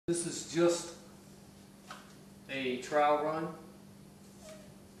This is just a trial run,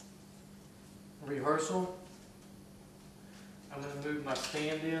 rehearsal. I'm going to move my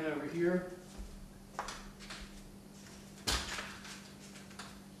stand in over here.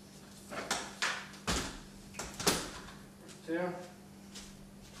 There.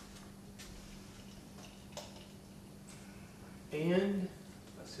 And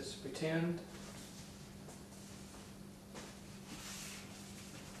let's just pretend.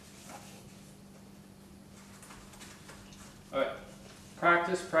 All right.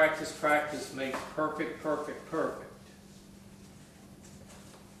 Practice, practice, practice makes perfect, perfect, perfect.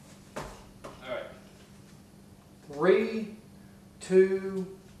 All right. 3, 2,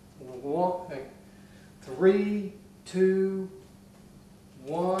 1. 3, 2,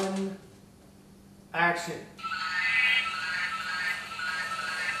 1. Action.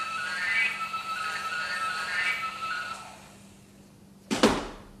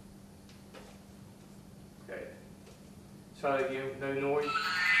 Okay. Try it again with no noise.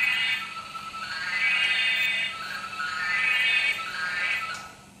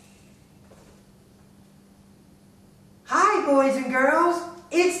 Hi, boys and girls.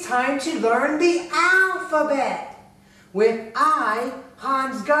 It's time to learn the alphabet. When I,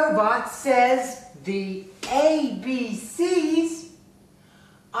 Hans Gobot, says the ABCs,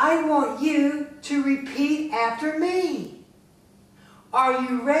 I want you to repeat after me. Are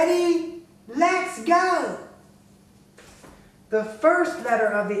you ready? Let's go. The first letter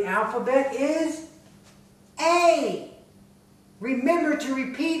of the alphabet is A. Remember to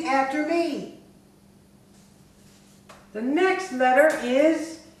repeat after me. The next letter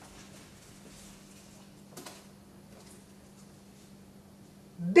is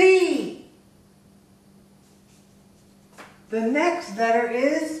B. The next letter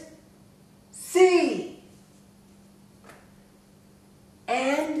is C.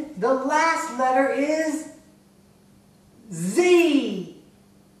 And the last letter is Z.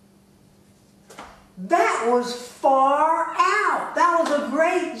 That was far out. That was a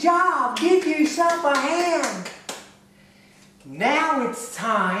great job. Give yourself a hand. Now it's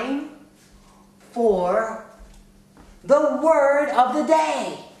time for the word of the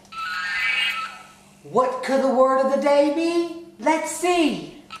day. What could the word of the day be? Let's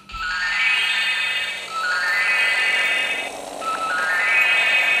see.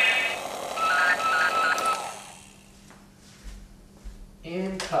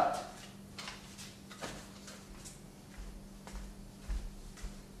 And cut.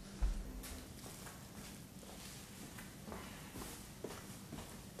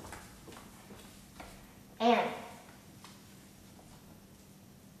 And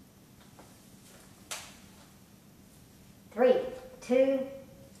 3,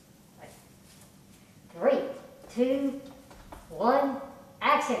 2, 1,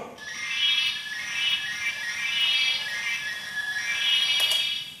 action.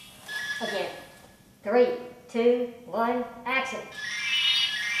 Again. 3, 2, 1, action.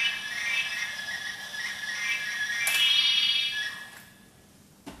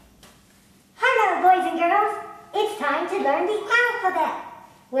 Hello, boys and girls. It's time to learn the alphabet.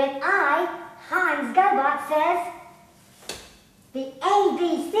 When I, Hans Gobot, says the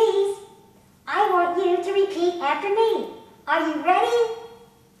ABCs, I want you to repeat after me. Are you ready?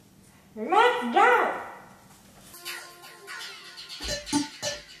 Let's go.